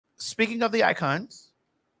speaking of the icons,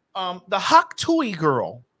 the Hawk Tui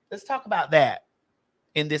girl. Let's talk about that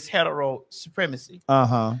in this hetero supremacy.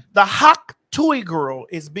 The Hawk Tui girl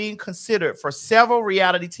is being considered for several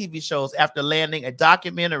reality TV shows after landing a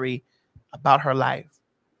documentary about her life.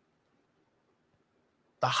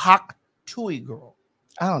 The Hawk Tui girl.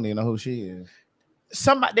 I don't even know who she is.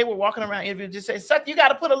 Somebody, they were walking around interviewing, just saying, "Son, you got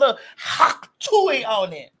to put a little Hawk Tui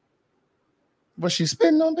on it." Was she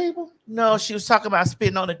spitting on people? No, she was talking about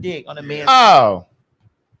spitting on a dick on a man. Oh,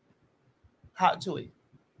 Hawk Tui.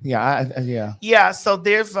 Yeah, Yeah. So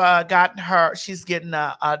they've gotten her. She's getting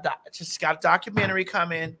she's got a documentary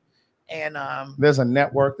coming, and there's a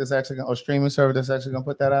network that's actually or streaming service that's actually gonna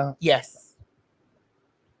put that out. Yes,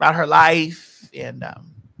 about her life and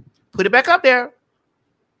put it back up there.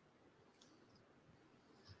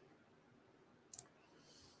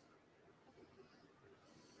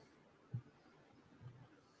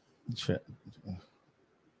 Shit.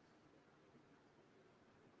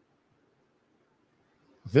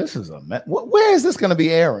 This is a where is this going to be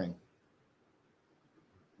airing?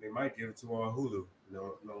 They might give it to on Hulu,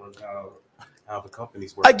 knowing how the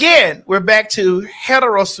companies work. Again, we're back to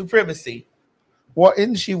hetero supremacy. Well,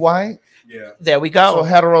 isn't she white? Yeah. There we go. So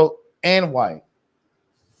hetero and white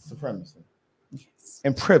supremacy. Yes.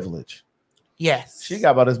 And privilege. Yes. She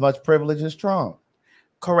got about as much privilege as Trump.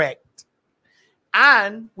 Correct.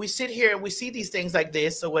 And we sit here and we see these things like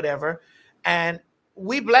this or whatever, and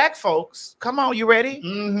we black folks, come on, you ready?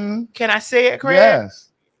 Mm-hmm. Can I say it, Craig? Yes.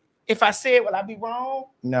 If I say it, will I be wrong?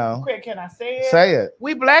 No. Craig, can I say it? Say it.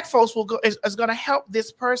 We black folks will go is going to help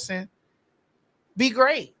this person be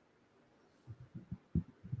great.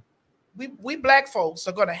 We black folks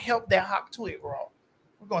are going to help that Hawk Tui girl.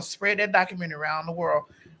 We're going to spread that documentary around the world.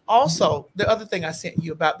 Also, the other thing I sent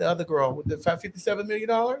you about the other girl with the $57 million.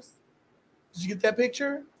 Did you get that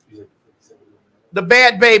picture? The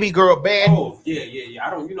bad baby girl, bad. Oh yeah. I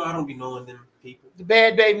don't be knowing them people. The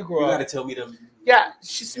bad baby girl. You gotta tell me them. Yeah,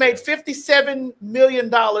 she's made $57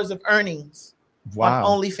 million of earnings on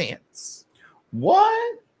OnlyFans.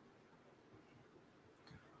 What?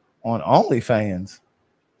 On OnlyFans?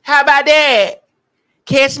 How about that?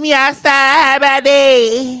 Catch me outside. How about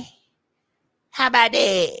that? How about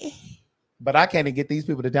that? But I can't even get these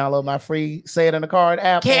people to download my free Say It in the Card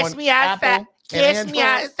app. Catch me outside. Catch me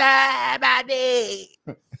outside by day.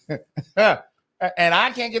 And I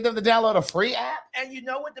can't get them to download a free app. And you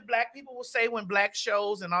know what the black people will say when black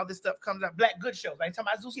shows and all this stuff comes out? Black good shows. I ain't talking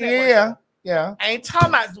about Zeus Network shows. Yeah. I ain't talking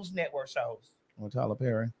about Zeus Network shows. Or Tyler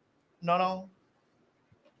Perry. No.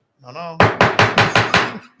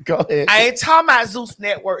 Go ahead. I ain't talking about Zeus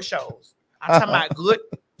Network shows. I'm talking about good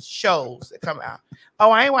shows that come out. Oh,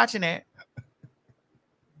 I ain't watching that.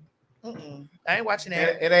 I ain't watching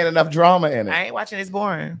that. It ain't enough drama in it. I ain't watching it. It's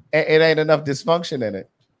boring. It ain't enough dysfunction in it.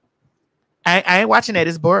 I ain't watching that.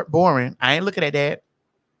 It's boring. I ain't looking at that.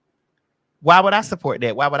 Why would I support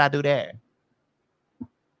that? Why would I do that?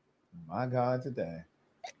 My God, today.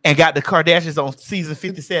 And got the Kardashians on season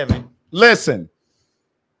 57. Listen.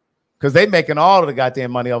 Because they making all of the goddamn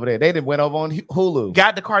money over there. They didn't went over on Hulu.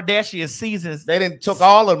 Got the Kardashian seasons. They didn't took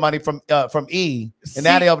all the money from E. And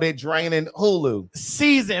now they over there draining Hulu.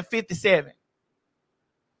 Season 57.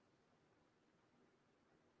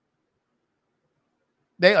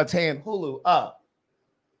 They are tearing Hulu up.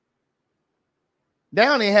 They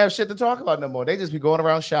don't even have shit to talk about no more. They just be going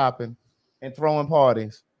around shopping and throwing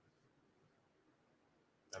parties.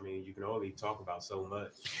 I mean, you can only talk about so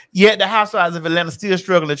much. Yet the Housewives of Atlanta still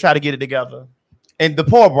struggling to try to get it together. And the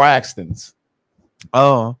poor Braxtons.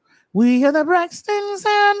 Oh, we are the Braxtons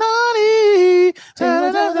and naughty.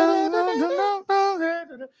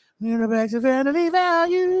 We're the Braxton family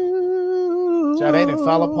value. So they done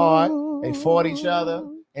fell apart. They fought each other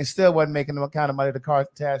and still wasn't making the kind of money the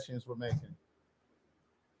Kardashians were making.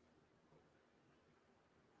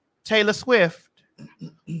 Taylor Swift.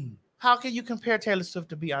 How can you compare Taylor Swift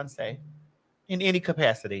to Beyonce in any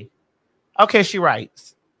capacity? Okay, she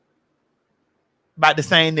writes about the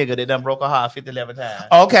same nigga that done broke her heart 50-11 times.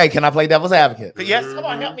 Okay, can I play devil's advocate? Yes, come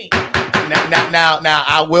on, help me. Now,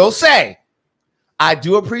 I will say, I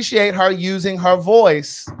do appreciate her using her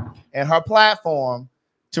voice and her platform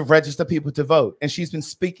to register people to vote. And she's been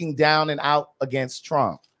speaking down and out against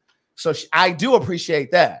Trump. So I do appreciate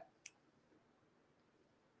that.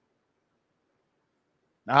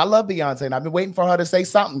 Now, I love Beyonce, and I've been waiting for her to say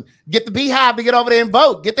something. Get the Beehive to get over there and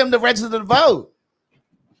vote. Get them to register to vote.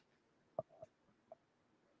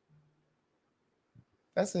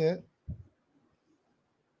 That's it.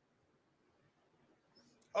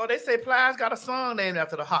 Oh, they say Plies got a song named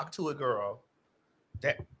after the Hawk Tui girl.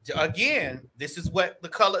 That again, this is what the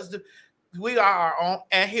colors do. We are our own,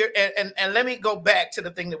 and here and let me go back to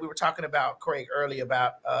the thing that we were talking about, Craig, earlier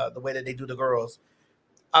about the way that they do the girls.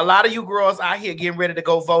 A lot of you girls out here getting ready to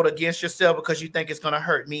go vote against yourself because you think it's going to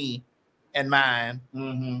hurt me and mine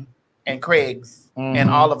and Craig's and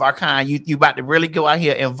all of our kind. You about to really go out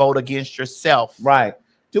here and vote against yourself. Right.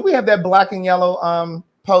 Do we have that black and yellow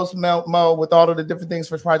post Mo with all of the different things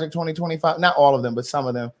for Project 2025? Not all of them, but some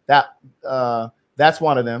of them. That's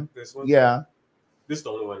one of them. This one? Yeah. This is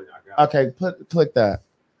the only one I got. Okay, click that.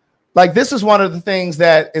 Like, this is one of the things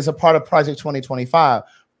that is a part of Project 2025.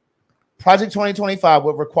 Project 2025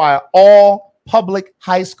 would require all public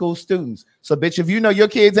high school students. So, bitch, if you know your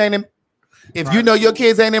kids ain't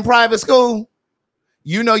in private school,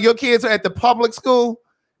 you know your kids are at the public school,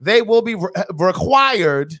 they will be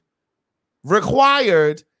required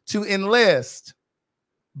to enlist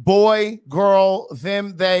boy, girl,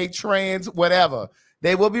 them, they, trans, whatever.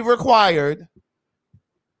 They will be required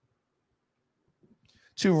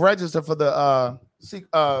to register for the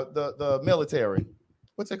military.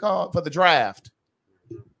 What's it called? For the draft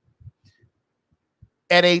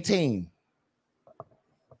at 18.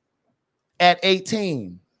 At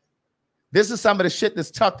 18. This is some of the shit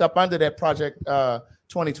that's tucked up under that Project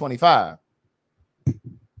 2025.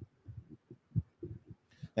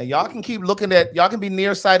 And y'all can keep looking at, y'all can be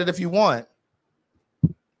nearsighted if you want.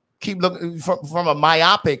 Keep looking from a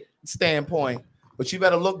myopic standpoint, but you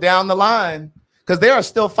better look down the line because there are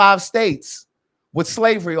still 5 states with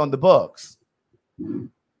slavery on the books. And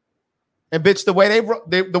bitch, the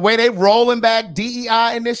way they rolling back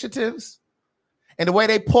DEI initiatives and the way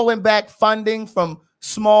they pulling back funding from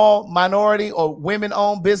small minority or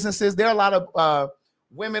women-owned businesses, there are a lot of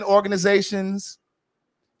women organizations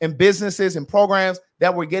and businesses and programs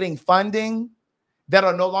that were getting funding that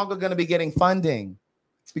are no longer going to be getting funding.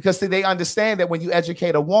 It's because they understand that when you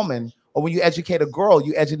educate a woman or when you educate a girl,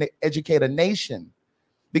 you educate a nation.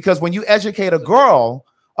 Because when you educate a girl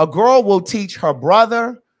will teach her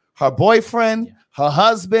brother, her boyfriend, her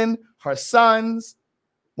husband, her sons.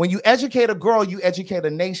 When you educate a girl, you educate a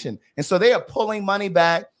nation. And so they are pulling money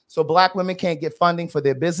back so Black women can't get funding for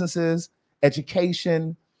their businesses,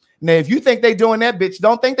 education. Now, if you think they're doing that, bitch,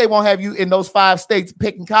 don't think they won't have you in those 5 states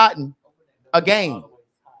picking cotton again.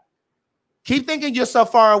 Keep thinking you're so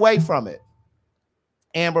far away from it.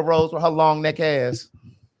 Amber Rose with her long neck ass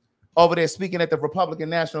over there speaking at the Republican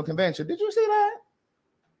National Convention. Did you see that?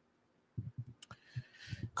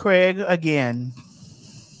 Craig, again.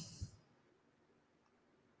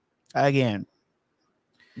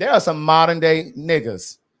 There are some modern day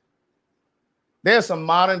niggas. There's some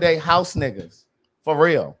modern day house niggas. For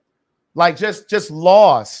real. Like just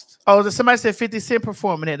lost. Oh, somebody said 50 Cent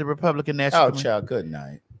performing at the Republican National. Oh, child, good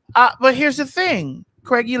night. But here's the thing,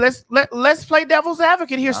 Craigie. Let's play devil's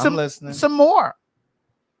advocate here. Some more.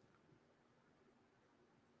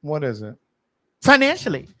 What is it?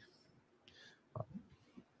 Financially.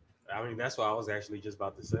 I mean, that's what I was actually just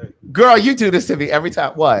about to say. Girl, you do this to me every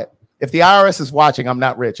time. What? If the IRS is watching, I'm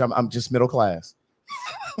not rich. I'm just middle class.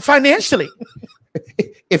 Financially.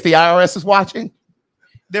 If the IRS is watching,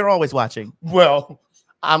 they're always watching. Well,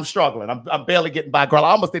 I'm struggling. I'm barely getting by, girl.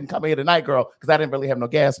 I almost didn't come here tonight, girl, because I didn't really have no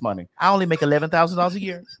gas money. I only make $11,000 a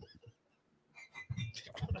year.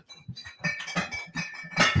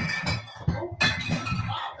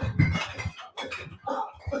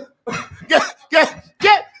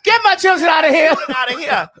 Get my children out of here. Out of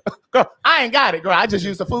here. Girl, I ain't got it, girl. I just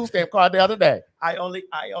used a food stamp card the other day. I only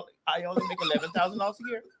make $11,000 a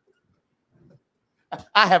year.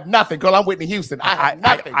 I have nothing, girl. I'm Whitney Houston. I have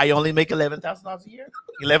nothing. I only make $11,000 a year.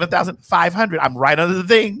 11,500. I'm right under the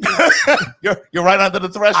thing. You're right under the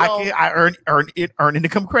threshold. I earn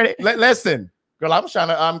income credit. Listen, girl. I'm trying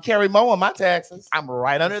to carry Mo on my taxes. I'm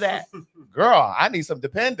right under that. Girl, I need some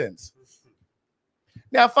dependents.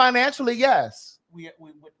 Now, financially, yes, we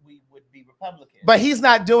would be Republican, but he's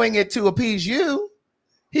not doing it to appease you.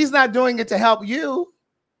 He's not doing it to help you.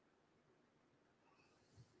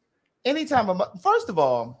 Anytime, first of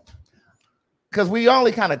all, because we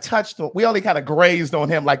only kind of grazed on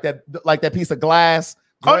him like that piece of glass.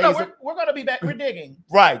 Oh no, we're gonna be back. We're digging.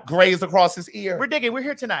 Right, grazed across his ear. We're digging. We're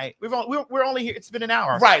here tonight. We're only here. It's been an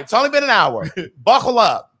hour. Right, it's only been an hour. Buckle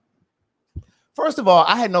up. First of all,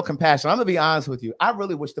 I had no compassion. I'm gonna be honest with you. I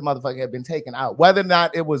really wish the motherfucker had been taken out, whether or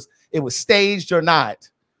not it was staged or not.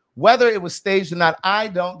 Whether it was staged or not, I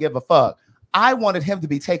don't give a fuck. I wanted him to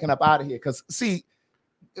be taken up out of here because see.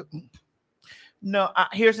 No,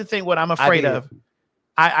 here's the thing. What I'm afraid of,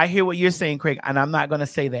 I hear what you're saying, Craig, and I'm not going to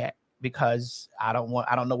say that because I don't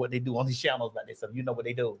know what they do on these channels about this stuff. You know what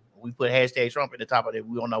they do. We put hashtag Trump at the top of it.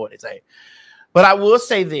 We don't know what they say, but I will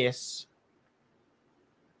say this: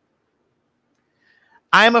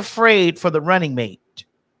 I am afraid for the running mate.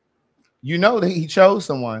 You know that he chose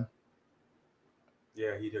someone.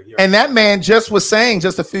 Yeah, he did. And that man just was saying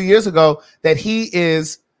just a few years ago that he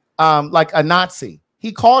is like a Nazi.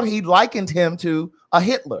 He likened him to a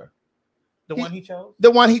Hitler. The one he chose?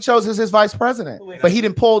 The one he chose as his vice president. But he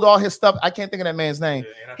didn't pulled all his stuff. I can't think of that man's name.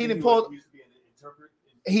 Yeah, he didn't pull.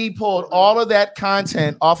 He pulled all of that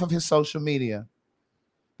content off of his social media.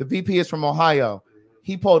 The VP is from Ohio.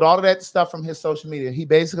 He pulled all of that stuff from his social media. He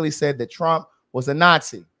basically said that Trump was a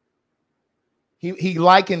Nazi. He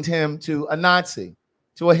likened him to a Nazi,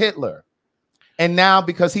 to a Hitler. And now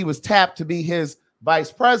because he was tapped to be his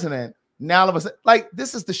vice president, now all of a sudden, like,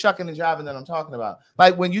 this is the shucking and jiving that I'm talking about.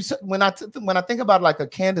 Like when I think about like a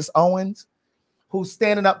Candace Owens who's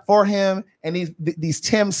standing up for him, and these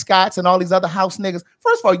Tim Scotts and all these other house niggas.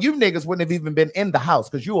 First of all, you niggas wouldn't have even been in the house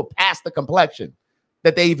because you were past the complexion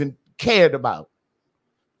that they even cared about.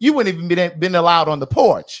 You wouldn't even been allowed on the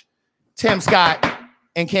porch. Tim Scott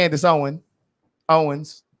and Candace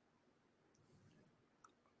Owens.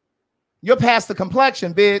 You're past the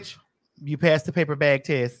complexion, bitch. You passed the paper bag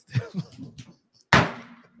test.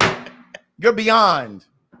 You're beyond.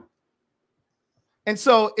 And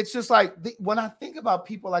so it's just like, when I think about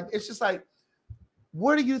people like, it's just like,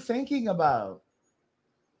 what are you thinking about?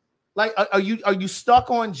 Like, are you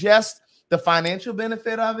stuck on just the financial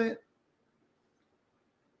benefit of it?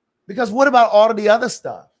 Because what about all of the other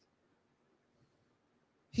stuff?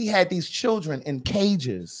 He had these children in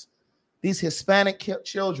cages, these Hispanic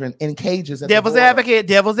children in cages. Devil's advocate.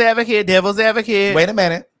 Wait a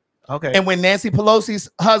minute. Okay. And when Nancy Pelosi's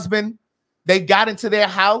husband, they got into their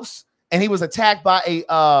house and he was attacked by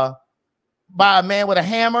a man with a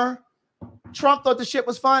hammer, Trump thought the shit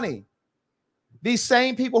was funny. These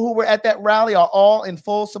same people who were at that rally are all in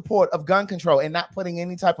full support of gun control and not putting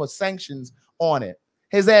any type of sanctions on it.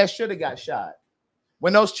 His ass should have got shot.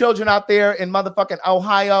 When those children out there in motherfucking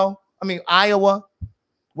Iowa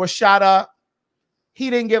were shot up, he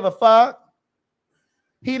didn't give a fuck.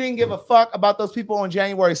 He didn't give a fuck about those people on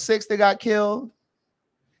January 6th that got killed.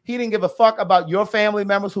 He didn't give a fuck about your family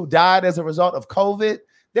members who died as a result of COVID.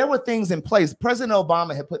 There were things in place. President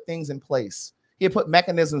Obama had put things in place. He had put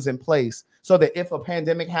mechanisms in place so that if a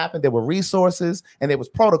pandemic happened, there were resources and there was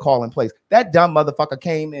protocol in place. That dumb motherfucker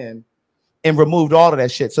came in and removed all of that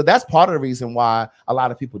shit. So that's part of the reason why a lot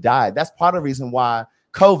of people died. That's part of the reason why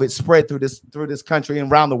COVID spread through this country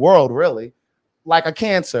and around the world, really, like a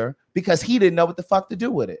cancer, because he didn't know what the fuck to do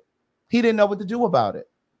with it. He didn't know what to do about it.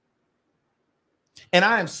 And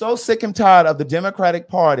I am so sick and tired of the Democratic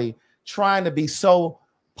Party trying to be so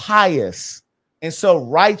pious and so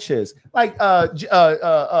righteous, like Biden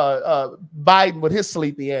with his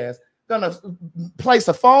sleepy ass, gonna place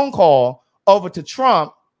a phone call over to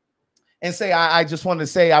Trump and say, I just wanted to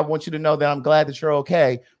say, I want you to know that I'm glad that you're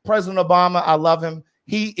okay. President Obama, I love him.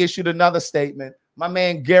 He issued another statement. My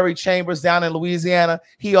man Gary Chambers down in Louisiana,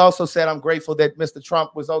 he also said, I'm grateful that Mr.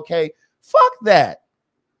 Trump was okay. Fuck that.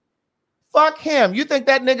 Fuck him. You think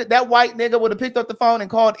that nigga, that white nigga would have picked up the phone and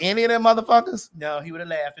called any of them motherfuckers? No, he would have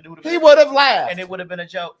laughed. He would have laughed. And it would have been a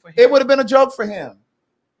joke for him. It would have been a joke for him.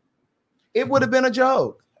 It would have been a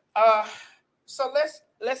joke. So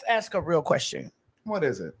let's ask a real question. What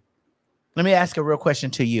is it? Let me ask a real question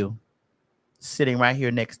to you, sitting right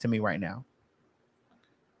here next to me right now.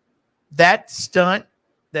 That stunt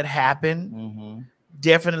that happened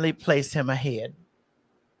definitely placed him ahead.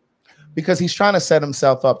 Because he's trying to set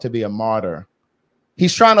himself up to be a martyr.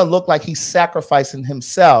 He's trying to look like he's sacrificing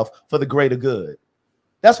himself for the greater good.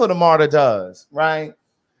 That's what a martyr does, right?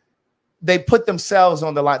 They put themselves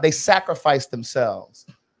on the line. They sacrifice themselves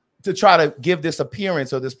to try to give this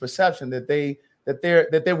appearance or this perception that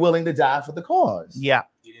they're willing to die for the cause. Yeah.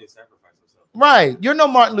 He didn't sacrifice himself. Right. You're no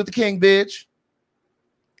Martin Luther King, bitch.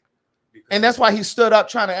 And that's why he stood up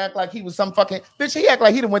trying to act like he was some fucking bitch. He act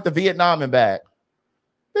like he done went to Vietnam and back.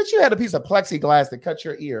 Bitch, you had a piece of plexiglass that cut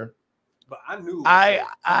your ear. But I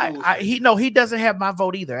knew he doesn't have my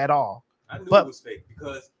vote either at all. I knew it was fake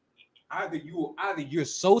because either you're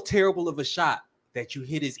so terrible of a shot that you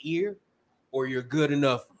hit his ear, or you're good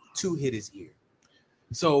enough to hit his ear.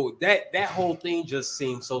 So that whole thing just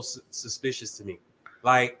seemed so suspicious to me.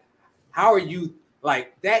 Like, how are you?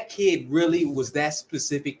 Like, that kid really was that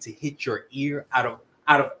specific to hit your ear out of your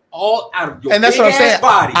and that's what I'm saying.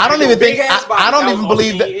 Body. I don't even think I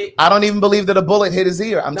don't even believe that a bullet hit his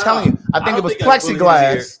ear. I'm telling you, I think it was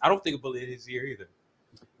plexiglass. I don't think a bullet hit his ear either.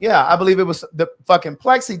 Yeah, I believe it was the fucking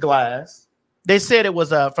plexiglass. They said it was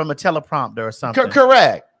from a teleprompter or something.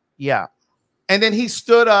 Correct. Yeah. And then he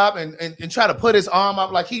stood up and tried to put his arm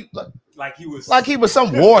up like he was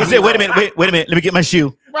some war. He said, wait a minute, let me get my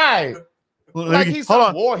shoe. Right. Like he's hold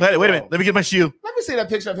on. Wait a minute. Let me get my shoe. Let me see that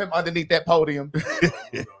picture of him underneath that podium. Here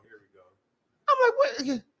we go. I'm like,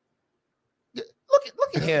 what?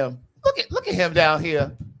 Look at him. Look at him down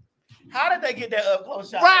here. How did they get that up close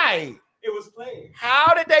shot? Right. It was playing.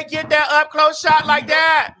 How did they get that up close shot like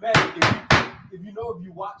that? Man, if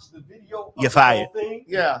you watch the video, you're fired. Thing,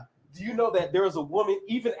 yeah. Do you know that there was a woman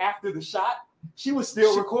even after the shot, she was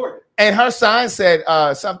still recording, and her sign said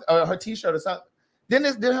something, her T-shirt or something. Did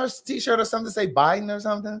her T-shirt or something say Biden or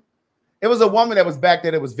something? It was a woman that was back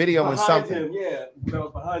there that was videoing something. Him, yeah, that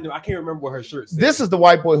was behind him. I can't remember what her shirt said. This is the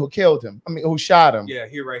white boy who killed him. I mean, who shot him. Yeah,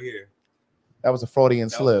 right here. That was a Freudian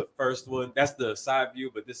slip. Was the first one. That's the side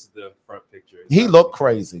view, but this is the front picture. He looked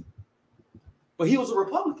crazy. But he was a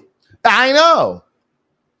Republican. I know.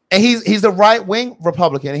 And he's a right-wing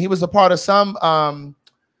Republican. And he was a part of some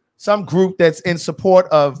group that's in support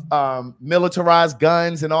of militarized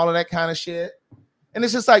guns and all of that kind of shit. And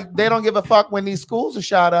it's just like they don't give a fuck when these schools are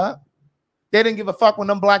shot up. They didn't give a fuck when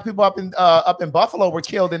them black people up in Buffalo were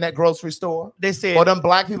killed in that grocery store. They said, or them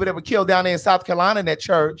black people that were killed down there in South Carolina in that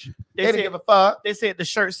church. They didn't give a fuck. They said the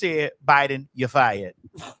shirt said, Biden, you're fired.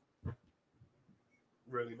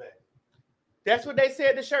 Really, man? That's what they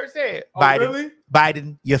said the shirt said. Oh, Biden, really?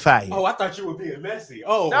 Biden, you're fired. Oh, I thought you were being messy.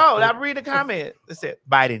 Oh. No, I read the comment. It said,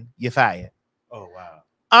 Biden, you're fired. Oh, wow.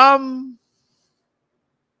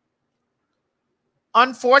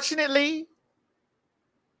 Unfortunately,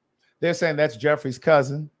 they're saying that's Jeffrey's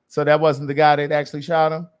cousin. So that wasn't the guy that actually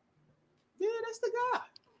shot him? Yeah, that's the guy.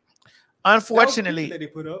 Unfortunately. That they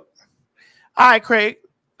put up. All right, Craig.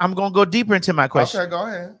 I'm going to go deeper into my question. Okay, go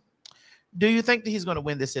ahead. Do you think that he's going to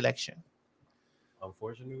win this election?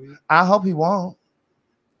 Unfortunately. I hope he won't.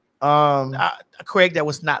 Craig, that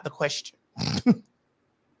was not the question.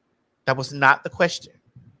 That was not the question.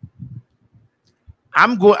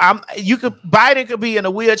 Biden could be in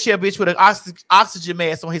a wheelchair, bitch, with an oxygen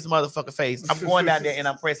mask on his motherfucking face. I'm going down there and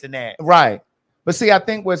I'm pressing that. Right. But see, I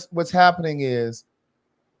think what's happening is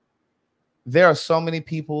there are so many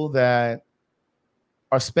people that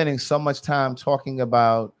are spending so much time talking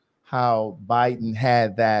about how Biden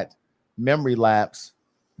had that memory lapse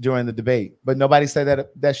during the debate, but nobody said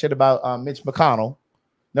that shit about Mitch McConnell.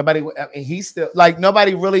 Nobody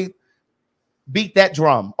really beat that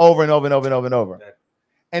drum over and over and over and over and over.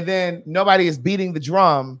 And then nobody is beating the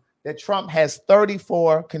drum that Trump has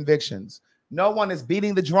 34 convictions. No one is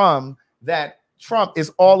beating the drum that Trump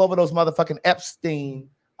is all over those motherfucking Epstein,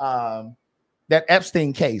 that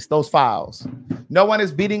Epstein case, those files. No one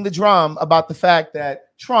is beating the drum about the fact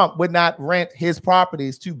that Trump would not rent his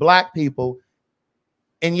properties to black people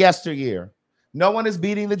in yesteryear. No one is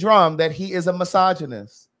beating the drum that he is a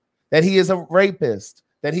misogynist, that he is a rapist,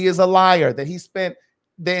 that he is a liar, that he spent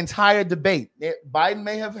the entire debate. Biden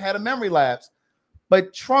may have had a memory lapse,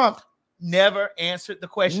 but Trump never answered the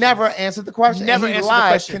question. Never answered the question. Never answered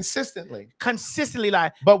the question. Consistently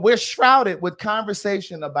lied. But we're shrouded with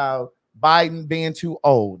conversation about Biden being too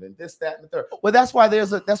old and this, that, and the third. Well, that's why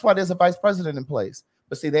there's a vice president in place.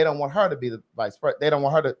 But see, they don't want her to be the vice president. They don't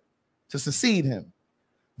want her to succeed him.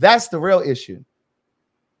 That's the real issue.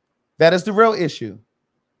 That is the real issue.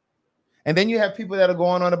 And then you have people that are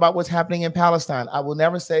going on about what's happening in Palestine. I will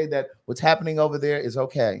never say that what's happening over there is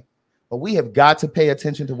okay. But we have got to pay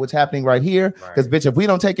attention to what's happening right here. Because, bitch, if we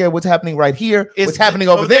don't take care of what's happening right here, what's happening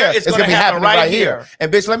over there, it's going to be happening right here.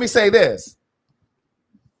 And, bitch, let me say this.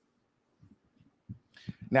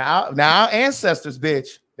 Now, our ancestors,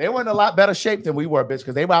 bitch, they were in a lot better shape than we were, bitch,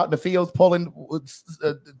 because they were out in the fields pulling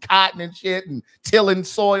cotton and shit and tilling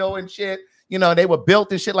soil and shit. You know, they were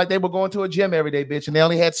built and shit like they were going to a gym every day, bitch, and they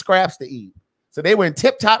only had scraps to eat. So they were in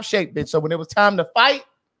tip-top shape, bitch. So when it was time to fight,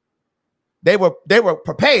 they were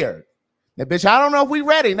prepared. Now, bitch, I don't know if we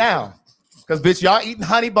ready now. Because, bitch, y'all eating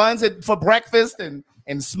honey buns for breakfast and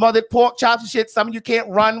smothered pork chops and shit. Some of you can't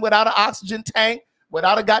run without an oxygen tank,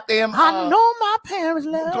 without a goddamn... I know my parents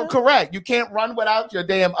love. Correct. You can't run without your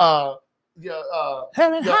damn... your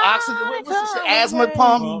oxygen, what's this shit? Asthma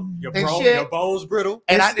pump and shit. Your bones brittle.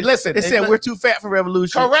 And listen, they said we're too fat for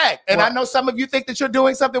revolution. Correct. And I know some of you think that you're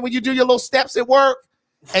doing something when you do your little steps at work,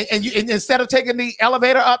 and you instead of taking the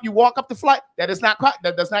elevator up, you walk up the flight. That does not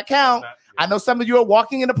count. I know some of you are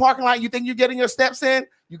walking in the parking lot. You think you're getting your steps in.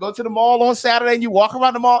 You go to the mall on Saturday and you walk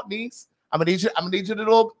around the mall. Niece, I'm gonna need you to do a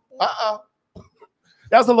little.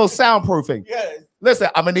 That was a little soundproofing. Yes. Listen,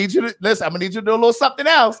 I'm gonna need you to do a little something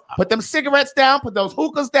else. Put them cigarettes down. Put those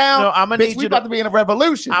hookahs down. No, I'm gonna need you. We about to be in a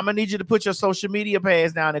revolution. I'm gonna need you to put your social media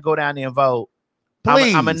pads down and go down there and vote.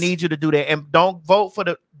 Please. I'm gonna need you to do that, and don't vote for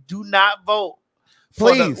the. Do not vote.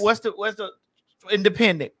 Please. What's the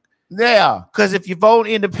independent? Yeah. Because if you vote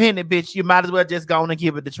independent, bitch, you might as well just go on and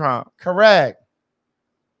give it to Trump. Correct.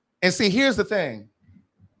 And see, here's the thing.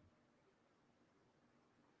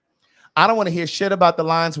 I don't want to hear shit about the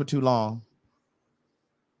lines were too long.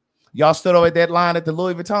 Y'all stood over at that line at the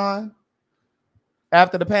Louis Vuitton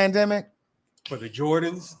after the pandemic. For the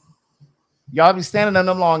Jordans. Y'all be standing on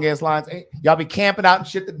them long ass lines. Y'all be camping out and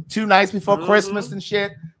shit the 2 nights before Christmas and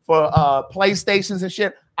shit for PlayStations and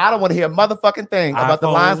shit. I don't want to hear a motherfucking thing about the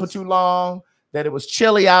lines were too long, that it was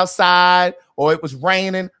chilly outside, or it was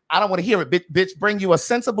raining. I don't want to hear it. Bitch, bring you a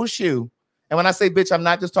sensible shoe. And when I say bitch, I'm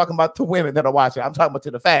not just talking about the women that are watching. I'm talking about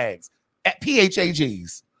to the fags at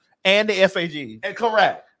PHAGs and the FAGs. And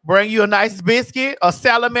correct. Bring you a nice biscuit, a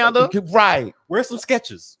salamander. Right. Wear some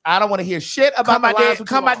Skechers. I don't want to hear shit about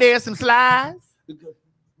come out there in some slides.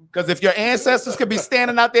 Because if your ancestors could be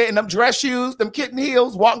standing out there in them dress shoes, them kitten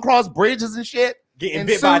heels, walking across bridges and shit, getting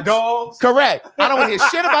bit by dogs. Correct. I don't want to hear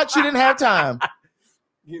shit about you didn't have time.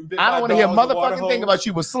 I don't want to hear motherfucking thing about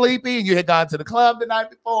you were sleepy and you had gone to the club the night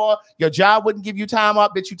before. Your job wouldn't give you time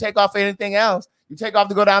off, bitch. You take off for anything else. You take off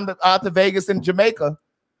to go down to Vegas and Jamaica.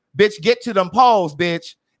 Bitch, get to them polls,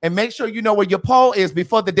 bitch. And make sure you know where your poll is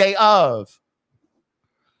before the day of.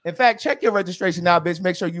 In fact, check your registration now, bitch.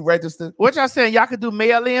 Make sure you register. What y'all saying? Y'all could do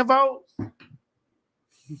mail-in votes?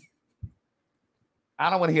 I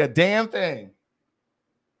don't want to hear a damn thing.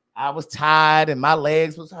 I was tired and my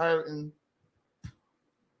legs was hurting.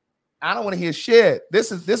 I don't want to hear shit.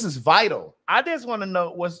 This is vital. I just want to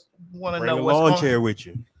know what's Bring the lawn chair with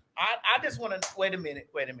you. I just want to wait a minute.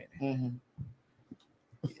 Mm-hmm.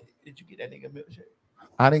 Did you get that nigga a milkshake?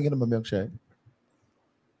 I didn't get him a milkshake.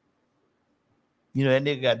 You know that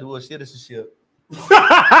nigga got dual citizenship.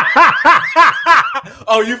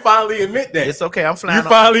 Oh, you finally admit that. It's okay. I'm flying. You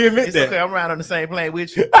finally admit that. It's okay. I'm riding on the same plane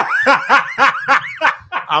with you.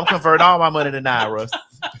 I'm converting all my money to Naira.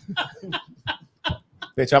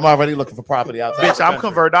 Bitch, I'm already looking for property outside. Bitch, I'm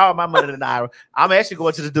converting all my money to Naira. I'm actually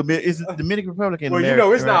going to the Dominican Republic in Well, America, you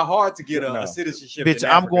know, it's right? not hard to get a citizenship. Bitch,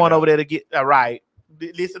 I'm going over there to get right.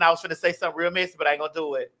 Listen, I was finna say something real messy, but I ain't gonna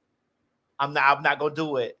do it. I'm not gonna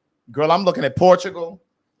do it. Girl, I'm looking at Portugal.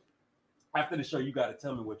 After the show, you gotta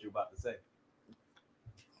tell me what you're about to say.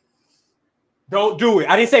 Don't do it.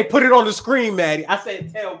 I didn't say put it on the screen, Maddie. I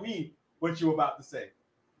said tell me what you're about to say.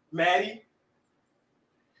 Maddie.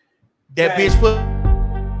 That bitch put.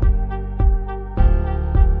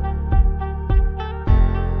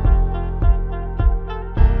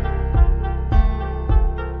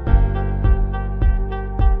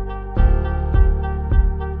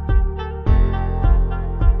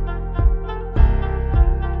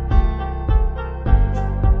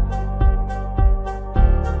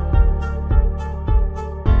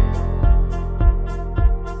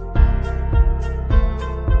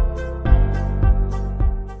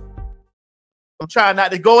 I'm trying not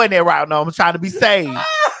to go in there right now. I'm trying to be saved.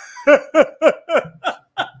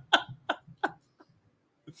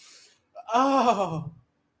 Oh,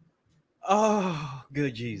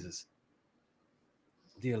 good Jesus.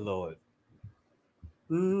 Dear Lord.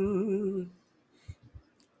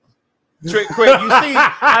 Trick, Craig, you see,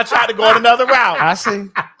 I tried to go in another route. I see.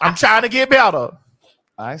 I'm trying to get better.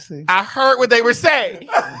 I see. I heard what they were saying.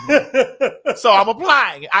 So I'm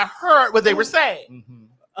applying. I heard what they were saying.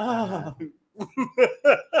 Mm-hmm.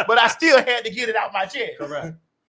 But I still had to get it out my chest. Correct.